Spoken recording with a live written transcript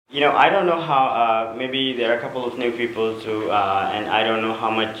I don't know how, maybe there are a couple of new people too, and I don't know how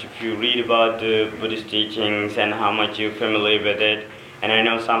much if you read about the Buddhist teachings and how much you're familiar with it. And I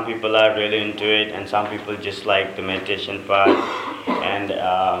know some people are really into it, and some people just like the meditation part. And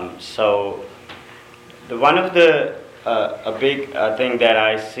so, one of the a big thing that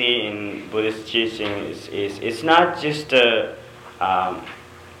I see in Buddhist teaching is it's not just um,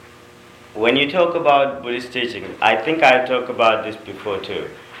 when you talk about Buddhist teaching. I think I talked about this before too.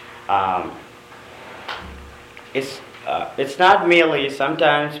 Um, it's not merely,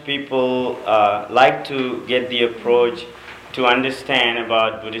 sometimes people like to get the approach to understand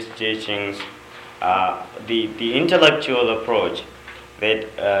about Buddhist teachings, the intellectual approach,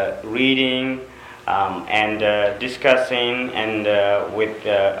 that reading and discussing and with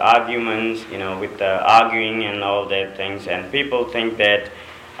arguments, with arguing and all that things, and people think that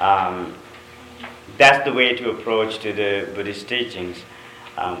that's the way to approach to the Buddhist teachings.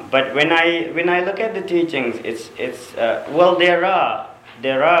 But when I look at the teachings, it's well, there are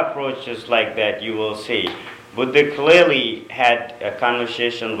approaches like that. You will see Buddha clearly had a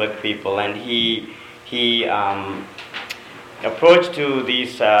conversation with people, and he approached to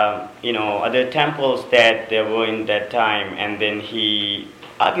these other temples that there were in that time, and then he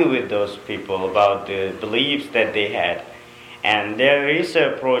argued with those people about the beliefs that they had, and there is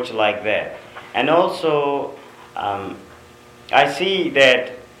an approach like that. And also, I see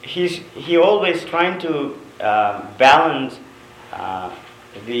that he always trying to balance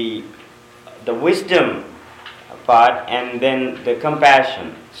the wisdom part and then the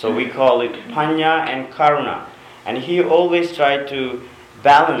compassion. So we call it Panya and Karuna, and he always tried to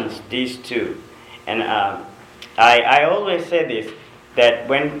balance these two. And I always say this, that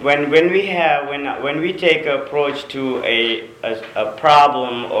when we take approach to a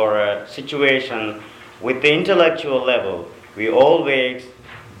problem or a situation with the intellectual level, we always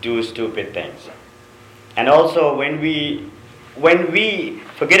do stupid things. And also when we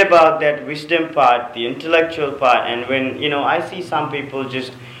forget about that wisdom part, the intellectual part, and when I see some people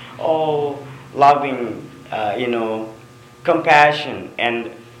just loving, compassion, and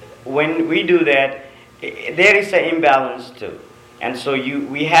when we do that, there is an imbalance too. And so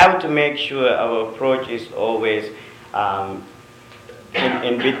we have to make sure our approach is always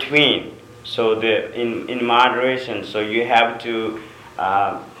in between. So in moderation. So you have to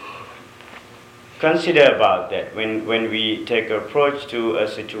consider about that when we take approach to a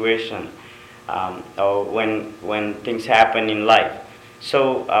situation, or when things happen in life.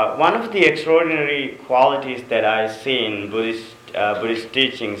 So one of the extraordinary qualities that I see in Buddhist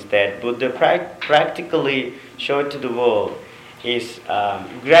teachings that Buddha practically showed to the world is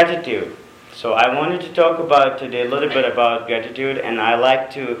gratitude. So I wanted to talk about today a little bit about gratitude, and I like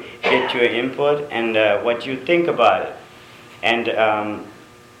to get your input and what you think about it. And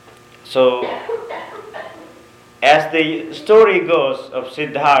so as the story goes of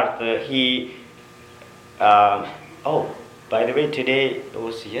Siddhartha, by the way, today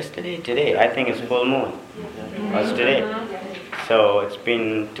was yesterday. Today, I think it's full moon. Was today? So it's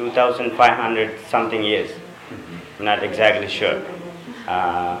been 2,500 something years. Not exactly sure.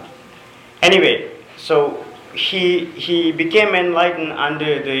 Anyway, so he became enlightened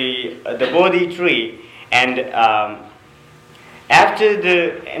under the Bodhi tree, and after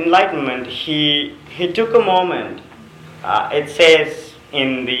the enlightenment, he took a moment. It says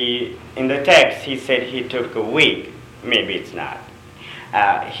in the text, he said he took a week. Maybe it's not.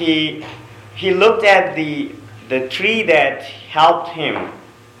 He looked at the tree that helped him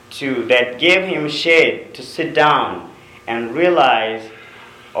that gave him shade to sit down and realize,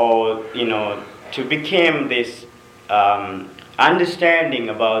 to become this understanding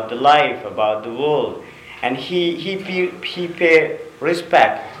about the life, about the world. And he paid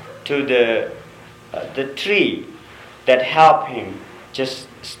respect to the tree that helped him, just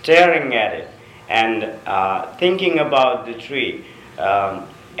staring at it and thinking about the tree,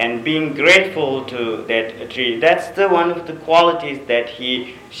 and being grateful to that tree. That's one of the qualities that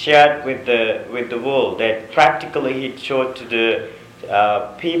he shared with the world, that practically he showed to the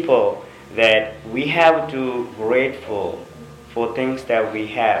people that we have to be grateful for things that we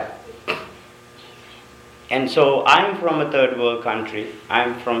have. And so I'm from a third world country.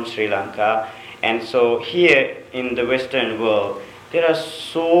 I'm from Sri Lanka. And so here in the Western world, there are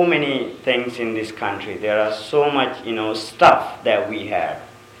so many things in this country. There are so much, stuff that we have.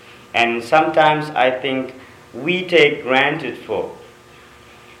 And sometimes I think we take granted for.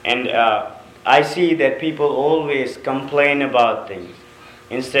 And I see that people always complain about things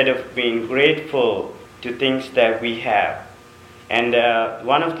instead of being grateful to things that we have. And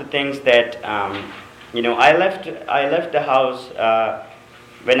one of the things that I left the house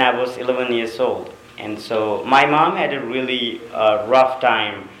when I was 11 years old. And so my mom had a really rough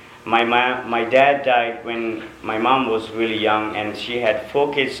time. My dad died when my mom was really young, and she had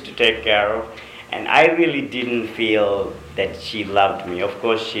 4 kids to take care of. And I really didn't feel that she loved me. Of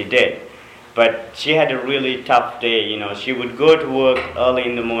course, she did. But she had a really tough day. She would go to work early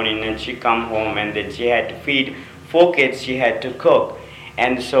in the morning, and she'd come home, and then she had to feed 4 kids. She had to cook.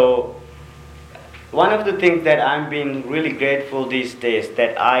 And so one of the things that I'm being really grateful these days,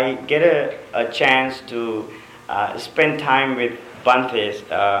 that I get a chance to spend time with Bante's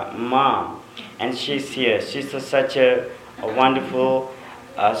mom, and she's here. She's such a wonderful,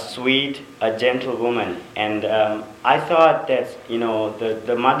 sweet, a gentle woman, and I thought that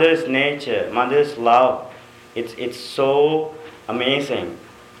the mother's nature, mother's love, it's so amazing,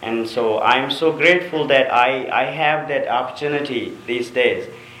 and so I'm so grateful that I have that opportunity these days,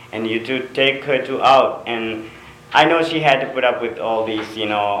 and you to take her to out. And I know she had to put up with all these,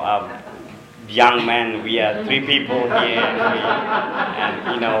 young men. We are 3 people here,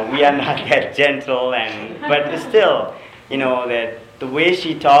 and we are not that gentle, but still, that the way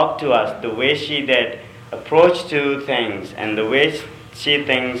she talked to us, the way she that approach to things, and the way she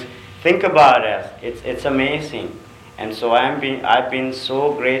think about us, it's amazing. And so I've been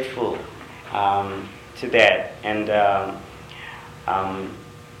so grateful to that, and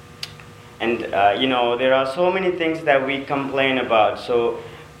there are so many things that we complain about. So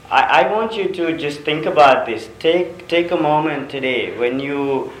I want you to just think about this. Take a moment today when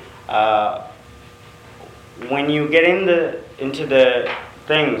you get into the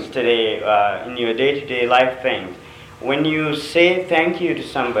things today, in your day-to-day life things. When you say thank you to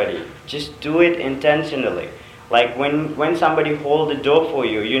somebody, just do it intentionally. Like when somebody hold the door for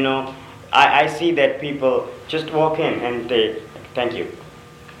you, I see that people just walk in and they thank you.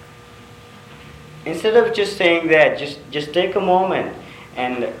 Instead of just saying that, just take a moment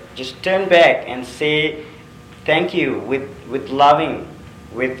and just turn back and say thank you with loving,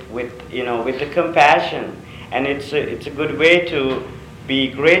 with the compassion. And it's a good way to be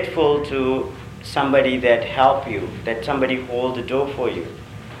grateful to somebody that helped you, that somebody hold the door for you.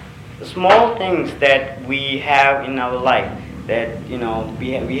 The small things that we have in our life that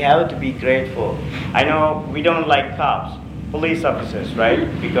we have to be grateful. I know we don't like cops, police officers, right?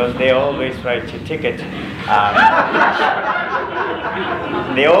 Because they always write your ticket.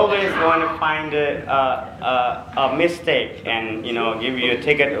 They always want to find a mistake and give you a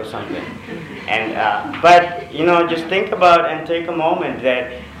ticket or something. And but just think about and take a moment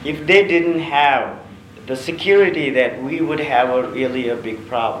that if they didn't have the security, that we would have a big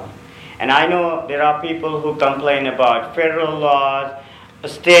problem. And I know there are people who complain about federal laws,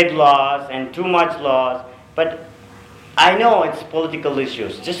 state laws, and too much laws, but I know it's political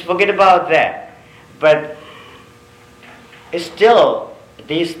issues. Just forget about that. But still,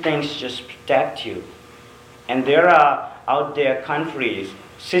 these things just protect you. And there are out there countries,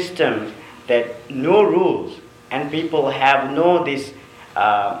 systems that no rules, and people have no this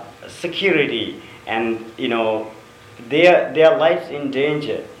security, and their lives in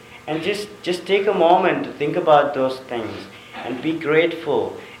danger. And just take a moment to think about those things and be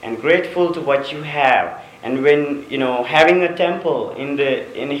grateful to what you have. And when having a temple in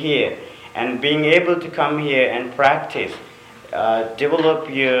here and being able to come here and practice, develop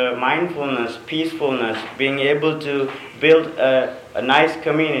your mindfulness, peacefulness, being able to build a nice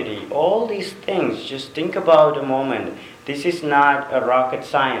community, all these things, just think about a moment. This is not a rocket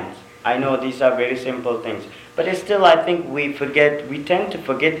science. I know these are very simple things, but still I think we tend to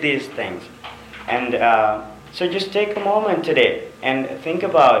forget these things. And so just take a moment today and think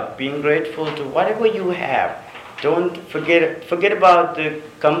about being grateful to whatever you have. Don't forget about the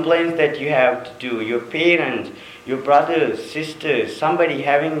complaints that you have to do, your parents, your brothers, sisters, somebody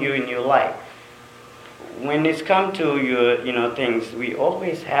having you in your life. When it's come to your things, we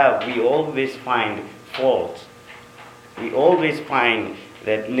always find faults. We always find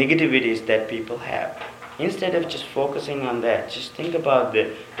that negativities that people have. Instead of just focusing on that, just think about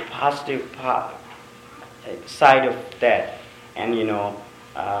the positive side of that. And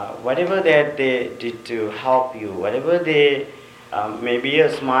whatever that they did to help you, whatever they, maybe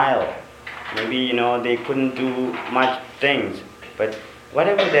a smile, maybe they couldn't do much things, but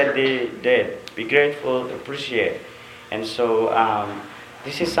whatever that they did, be grateful, appreciate. And so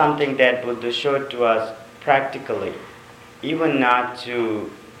this is something that Buddha showed to us practically, even not to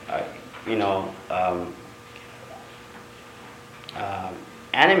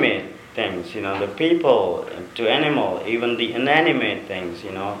animate things, the people, to animal, even the inanimate things,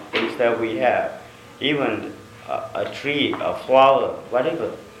 things that we have, even a tree, a flower,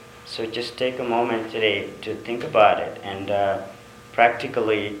 whatever. So just take a moment today to think about it, and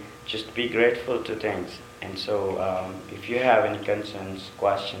practically just be grateful to things. And so, if you have any concerns,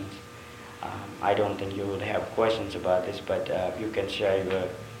 questions, I don't think you would have questions about this, but you can share your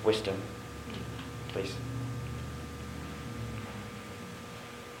wisdom, please.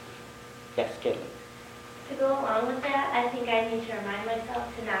 Yes, Caitlin. To go along with that, I think I need to remind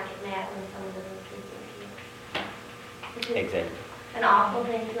myself to not get mad when someone doesn't treat me to. Which is Exactly. an awful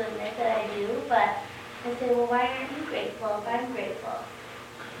thing to admit that I do, but I say, well, why aren't you grateful if I'm grateful?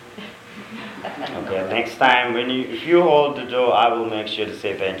 Okay, next time if you hold the door, I will make sure to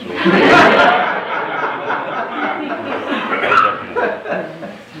say thank you.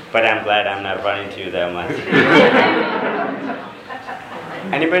 But I'm glad I'm not running to you that much.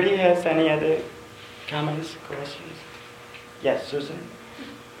 Anybody has any other comments, questions? Yes, Susan?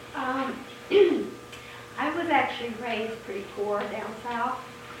 I was actually raised pretty poor down south,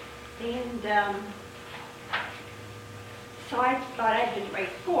 and so I thought I'd been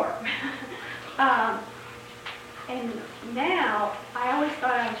raised poor. And now, I always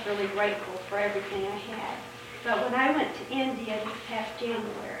thought I was really grateful for everything I had. But when I went to India this past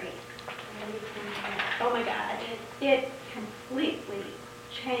January, oh my God, it completely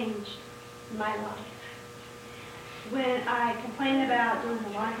changed my life. When I complain about doing the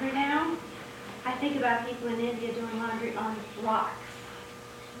laundry now, I think about people in India doing laundry on rocks.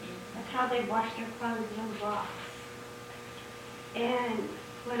 That's how they wash their clothes, on rocks. And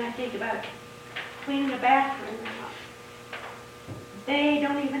when I think about cleaning the bathroom now, they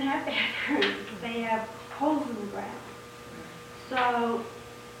don't even have bathrooms. They have holes in the ground. So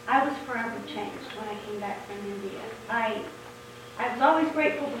I was forever changed when I came back from India. I was always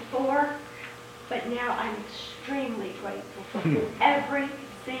grateful before, but now I'm extremely grateful for every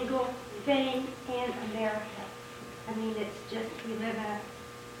single thing in America. I mean, it's just, we live in a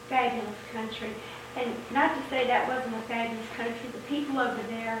fabulous country. And not to say that wasn't a fabulous country, the people over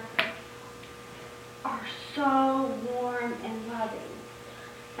there are so warm and loving.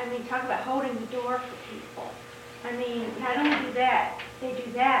 I mean, talk about holding the door for people. I mean, not only do that, they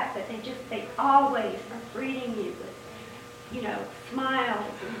do that, but they always are greeting you with,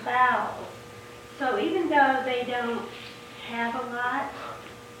 smiles and bows. So even though they don't have a lot,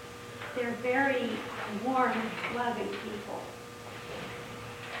 they're very warm, loving people.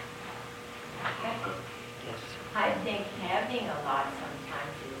 That's it. Yes. I think having a lot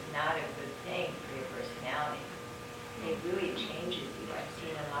sometimes is not a good thing for your personality. It really changes you. I've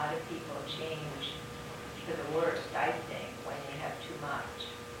seen a lot of people change for the worst, I think, when they have too much.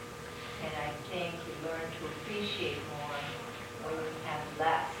 And I think you learn to appreciate more when you have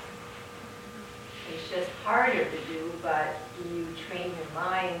less. It's just harder to do, but you train your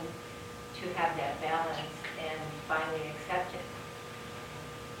mind to have that balance and finally accept it.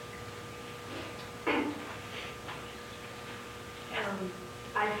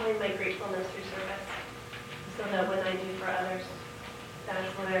 I find my gratefulness through service, so that when I do for others, that's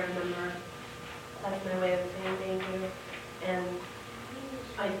what I remember. That's my way of saying thank you. And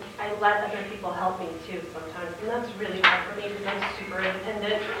I let other people help me too sometimes, and that's really hard for me because I'm super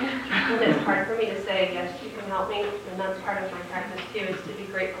independent. And it's hard for me to say, yes, you can help me, and that's part of my practice too, is to be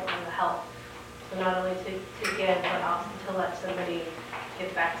grateful for the help. So not only to give, but also to let somebody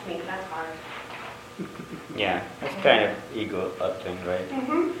give back to me. That's hard. Yeah, it's kind of ego thing, right?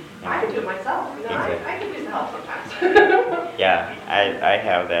 Mm-hmm. I can do it myself. Exactly. I can use the help sometimes. Yeah, I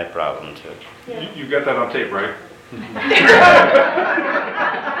have that problem too. Yeah. You got that on tape, right?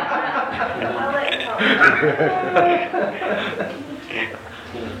 I'll let you know.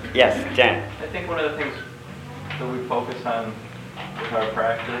 Yes, Jen. I think one of the things that we focus on with our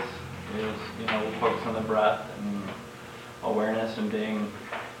practice is, we focus on the breath and awareness and being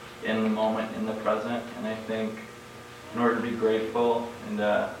in the moment, in the present. And I think in order to be grateful and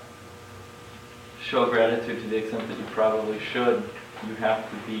show gratitude to the extent that you probably should, you have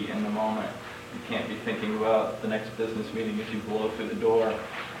to be in the moment. You can't be thinking about the next business meeting if you blow through the door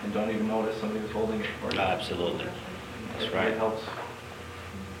and don't even notice somebody was holding it for you. Absolutely. That's It right. really helps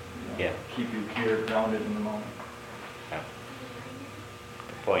Yeah. keep you here, grounded in the moment. Yeah.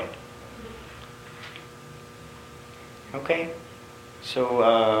 Good point. Okay.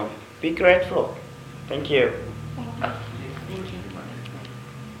 So be grateful. Thank you.